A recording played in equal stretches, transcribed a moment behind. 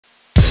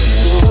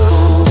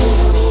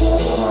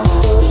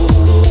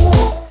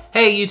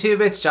Hey YouTube,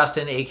 it's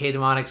Justin, aka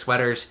Demonic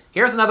Sweaters,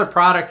 here with another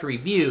product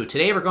review.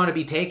 Today we're going to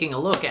be taking a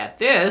look at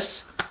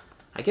this.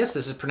 I guess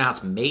this is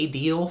pronounced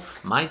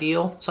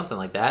Meideal, something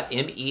like that.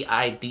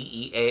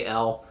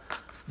 M-E-I-D-E-A-L.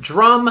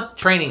 Drum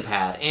training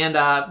pad.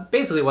 And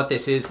basically what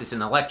this is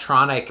an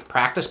electronic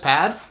practice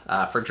pad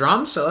for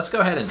drums. So let's go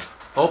ahead and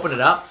open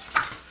it up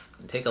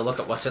and take a look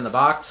at what's in the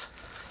box.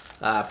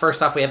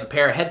 First off, we have a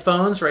pair of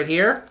headphones right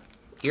here,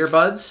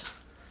 earbuds.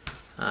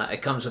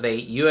 It comes with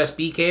a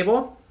USB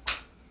cable.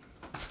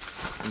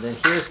 And then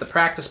here's the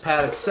practice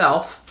pad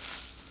itself.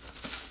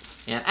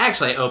 And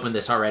actually I opened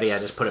this already. I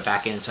just put it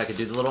back in so I could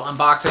do the little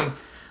unboxing.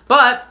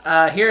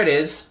 But here it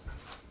is.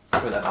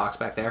 Throw that box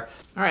back there.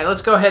 All right,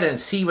 let's go ahead and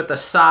see what the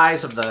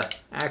size of the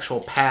actual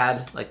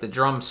pad, like the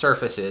drum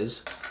surface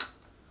is.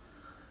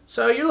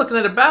 So you're looking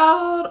at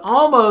about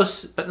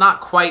almost, but not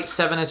quite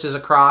 7 inches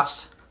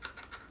across.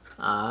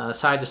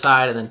 Side to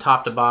side and then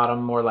top to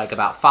bottom, more like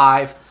about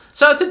 5.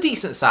 So it's a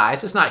decent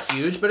size. It's not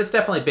huge, but it's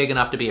definitely big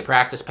enough to be a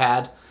practice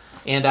pad.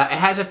 And it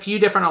has a few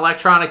different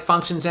electronic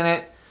functions in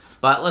it,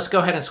 but let's go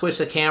ahead and switch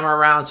the camera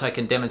around so I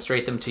can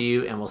demonstrate them to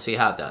you and we'll see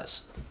how it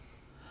does.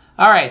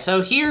 All right,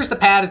 so here's the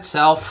pad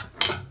itself.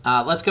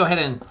 Let's go ahead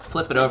and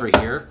flip it over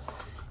here.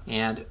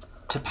 And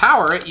to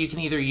power it, you can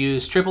either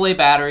use AAA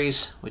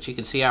batteries, which you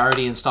can see I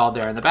already installed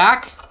there in the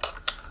back,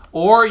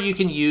 or you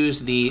can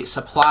use the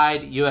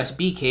supplied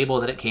USB cable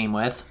that it came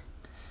with.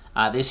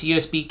 This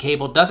USB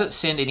cable doesn't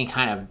send any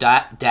kind of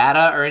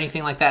data or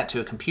anything like that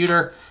to a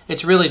computer.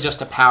 It's really just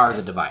to power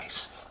the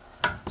device.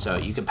 So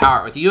you can power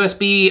it with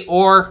USB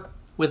or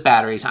with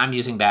batteries. I'm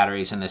using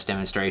batteries in this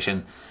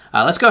demonstration.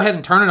 Let's go ahead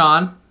and turn it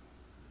on.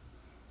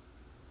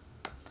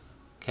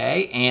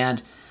 Okay,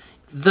 and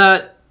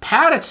the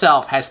pad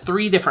itself has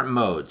 3 different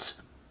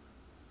modes.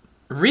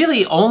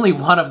 Really only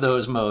one of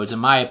those modes, in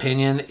my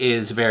opinion,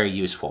 is very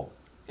useful.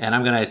 And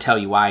I'm gonna tell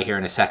you why here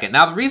in a second.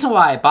 Now, the reason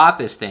why I bought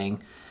this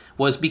thing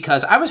was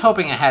because I was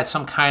hoping it had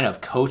some kind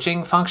of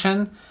coaching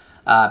function,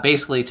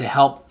 basically to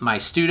help my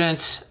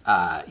students,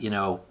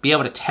 be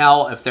able to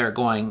tell if they're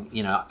going,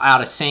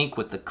 out of sync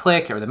with the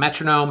click or the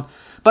metronome,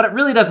 but it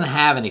really doesn't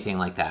have anything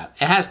like that.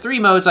 It has 3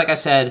 modes, like I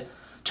said,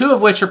 2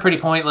 of which are pretty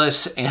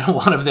pointless, and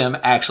 1 of them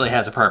actually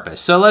has a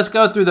purpose. So let's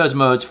go through those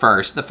modes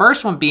first. The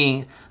first one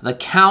being the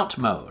count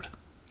mode.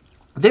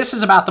 This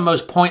is about the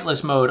most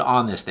pointless mode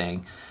on this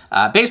thing.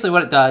 Basically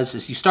what it does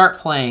is you start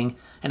playing,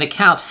 and it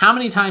counts how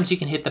many times you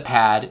can hit the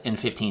pad in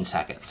 15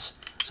 seconds.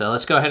 So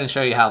let's go ahead and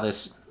show you how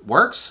this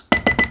works.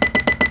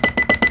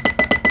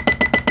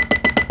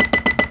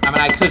 I mean,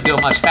 I could go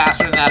much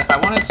faster than that if I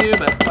wanted to,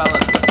 but well,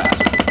 let's go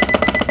faster.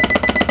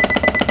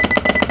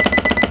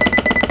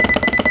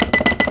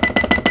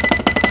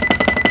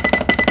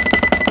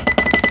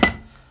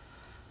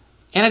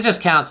 And it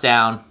just counts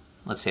down.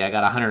 Let's see, I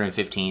got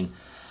 115.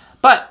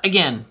 But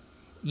again,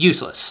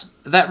 useless.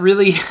 That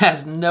really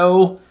has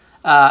no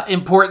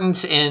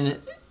importance in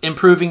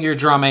improving your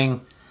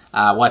drumming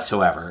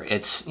whatsoever.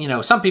 It's,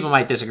 some people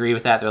might disagree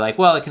with that. They're like,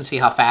 well, it can see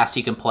how fast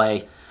you can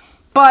play.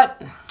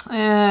 But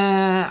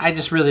I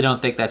just really don't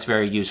think that's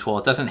very useful.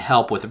 It doesn't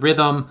help with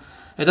rhythm.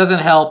 It doesn't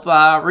help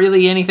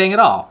really anything at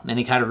all.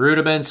 Any kind of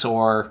rudiments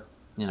or,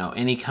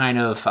 any kind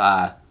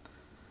of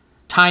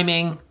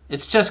timing.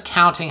 It's just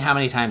counting how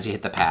many times you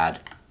hit the pad.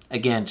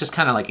 Again, just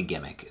kind of like a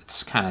gimmick.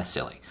 It's kind of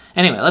silly.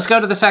 Anyway, let's go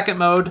to the second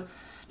mode.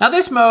 Now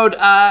this mode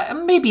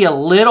may be a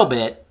little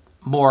bit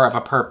more of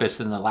a purpose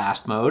than the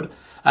last mode.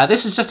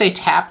 This is just a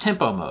tap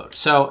tempo mode.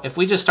 So if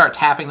we just start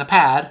tapping the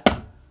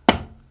pad,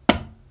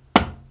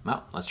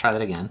 well, let's try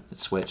that again. It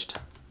switched.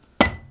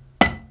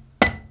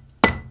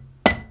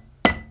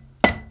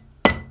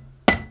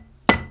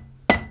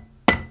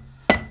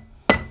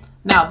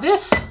 Now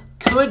this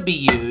could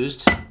be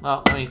used,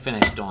 well, let me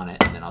finish doing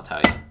it and then I'll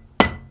tell you.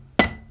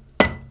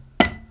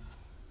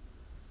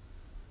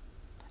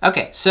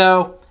 Okay,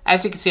 so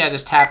as you can see, I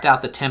just tapped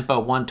out the tempo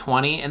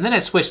 120, and then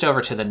it switched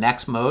over to the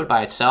next mode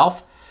by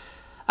itself.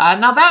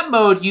 Now that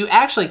mode, you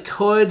actually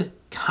could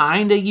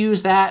kind of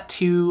use that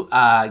to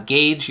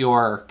gauge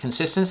your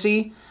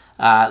consistency.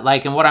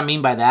 And what I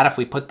mean by that, if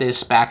we put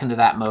this back into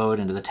that mode,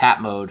 into the tap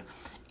mode,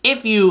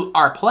 if you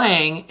are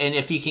playing and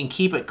if you can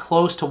keep it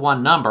close to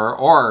 1 number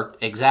or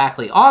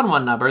exactly on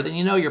 1 number, then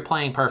you're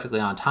playing perfectly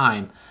on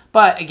time.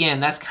 But again,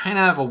 that's kind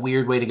of a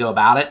weird way to go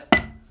about it.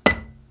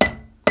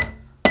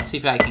 Let's see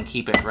if I can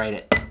keep it right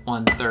at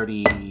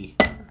 130,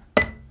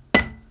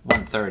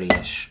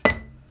 130-ish.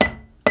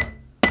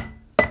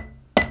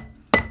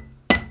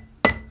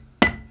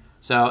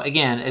 So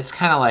again, it's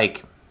kind of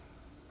like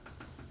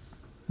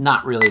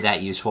not really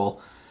that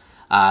useful.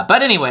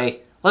 But anyway,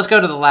 let's go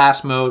to the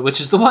last mode,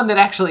 which is the one that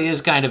actually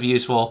is kind of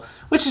useful,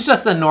 which is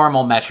just the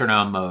normal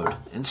metronome mode.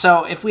 And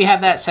so if we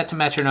have that set to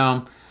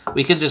metronome,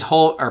 we can just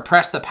hold or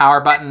press the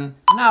power button,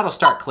 and now it'll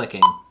start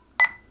clicking.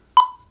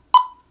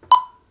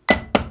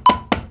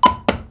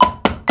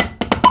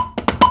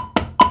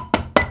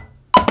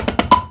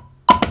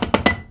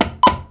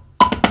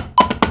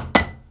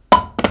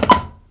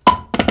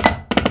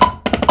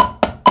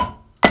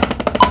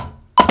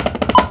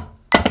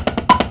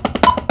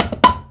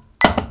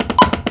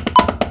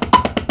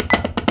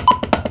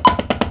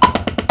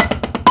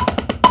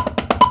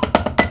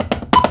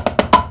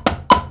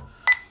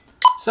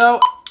 So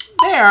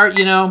there,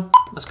 you know,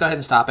 let's go ahead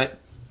and stop it.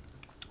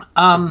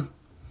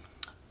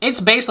 It's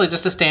basically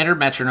just a standard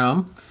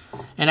metronome,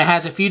 and it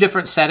has a few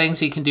different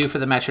settings you can do for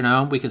the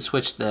metronome. We can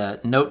switch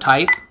the note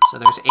type, so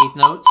there's eighth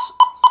notes,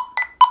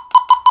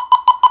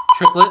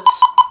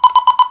 triplets,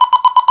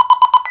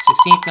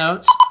 16th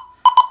notes,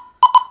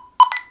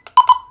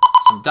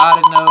 some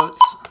dotted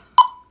notes,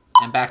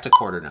 and back to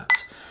quarter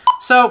notes.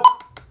 So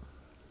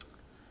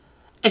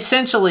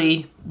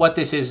essentially what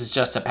this is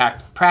just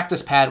a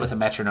practice pad with a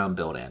metronome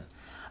built in.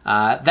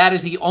 That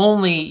is the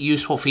only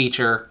useful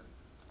feature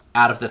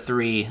out of the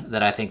three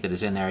that I think that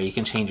is in there. You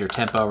can change your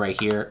tempo right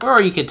here,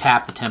 or you can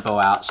tap the tempo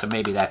out, so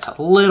maybe that's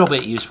a little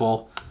bit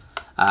useful.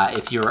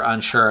 If you're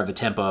unsure of a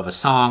tempo of a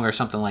song or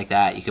something like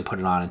that, you could put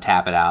it on and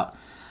tap it out.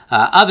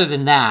 Other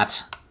than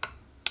that,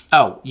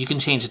 oh, you can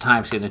change the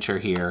time signature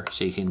here,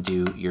 so you can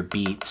do your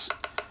beats,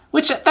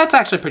 which that's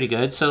actually pretty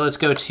good. So let's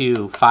go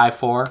to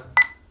 5/4.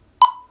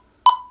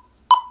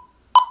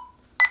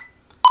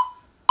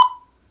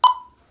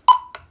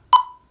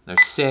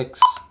 There's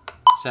 6,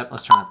 7,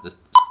 let's turn up the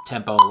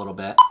tempo a little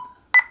bit.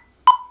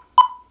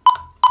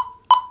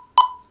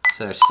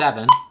 So there's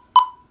 7,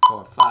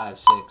 4, 5,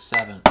 6,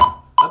 7.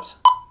 Oops.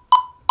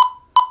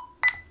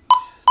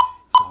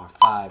 4,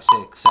 5,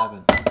 6,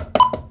 7.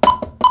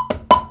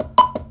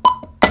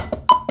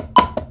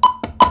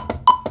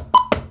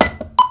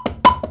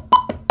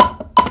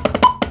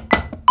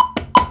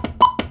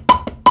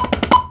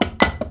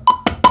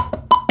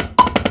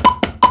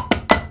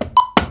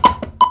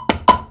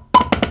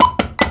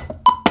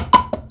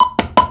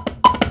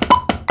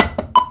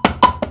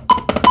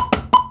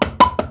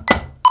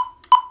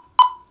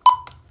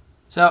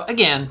 So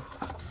again,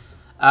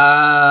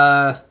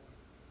 yeah,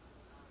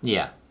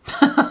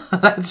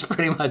 that's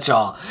pretty much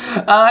all.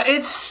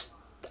 It's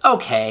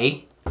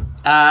okay.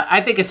 I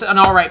think it's an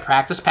all right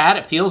practice pad.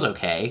 It feels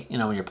okay, you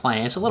know, when you're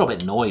playing. It's a little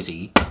bit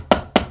noisy,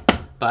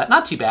 but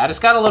not too bad. It's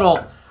got a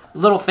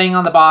little thing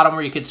on the bottom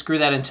where you could screw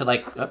that into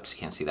like, oops, you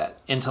can't see that,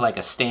 into like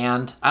a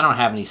stand. I don't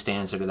have any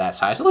stands that are that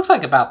size. It looks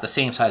like about the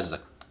same size as a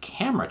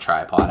camera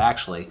tripod,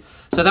 actually.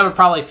 So that would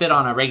probably fit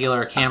on a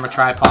regular camera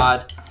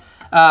tripod.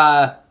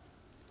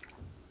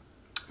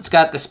 It's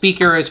got the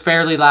speaker is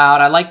fairly loud.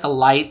 I like the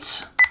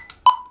lights.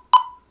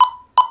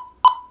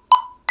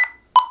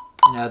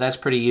 You know, that's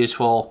pretty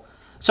useful.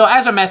 So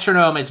as a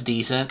metronome, it's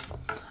decent.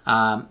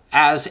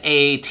 As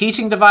a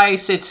teaching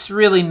device, it's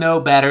really no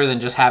better than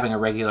just having a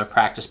regular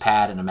practice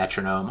pad and a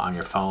metronome on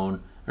your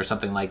phone or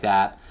something like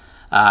that.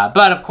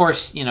 But of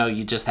course, you know,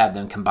 you just have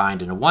them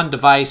combined into one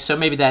device, so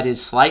maybe that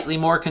is slightly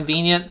more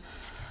convenient.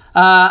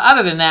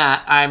 Other than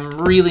that, I'm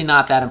really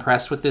not that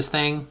impressed with this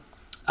thing.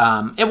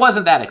 It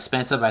wasn't that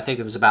expensive. I think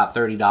it was about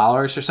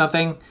 $30 or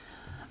something.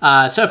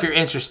 So if you're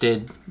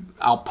interested,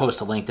 I'll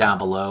post a link down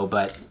below,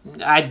 but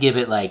I'd give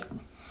it like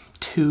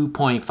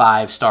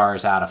 2.5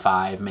 stars out of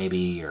 5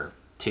 maybe, or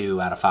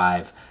 2 out of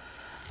 5.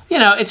 You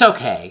know, it's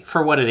okay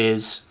for what it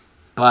is.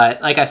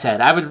 But like I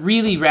said, I would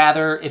really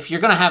rather, if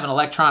you're going to have an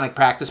electronic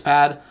practice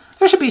pad,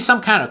 there should be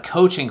some kind of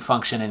coaching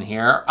function in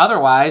here.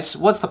 Otherwise,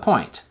 what's the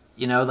point?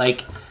 You know,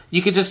 like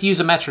you could just use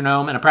a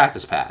metronome and a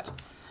practice pad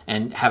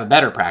and have a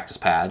better practice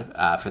pad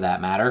for that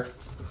matter.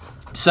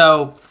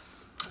 So,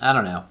 I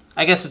don't know.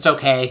 I guess it's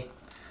okay.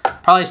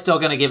 Probably still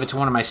going to give it to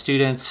one of my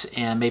students,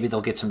 and maybe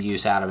they'll get some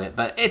use out of it,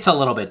 but it's a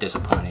little bit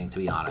disappointing, to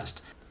be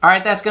honest. All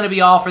right, that's going to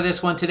be all for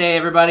this one today,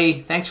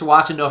 everybody. Thanks for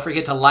watching. Don't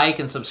forget to like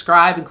and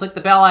subscribe and click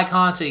the bell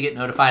icon so you get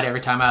notified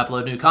every time I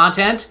upload new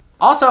content.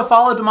 Also,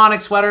 follow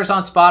Demonic Sweaters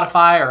on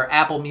Spotify or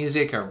Apple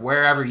Music or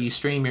wherever you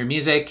stream your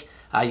music.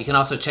 You can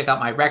also check out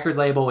my record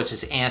label, which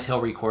is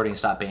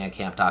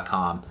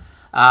anthillrecordings.bandcamp.com.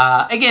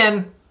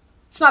 Again,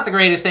 it's not the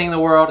greatest thing in the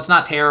world. It's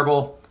not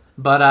terrible,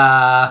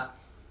 but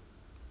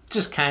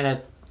just kind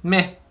of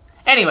meh.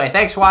 Anyway,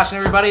 thanks for watching,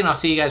 everybody, and I'll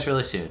see you guys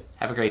really soon.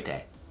 Have a great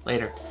day.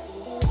 Later.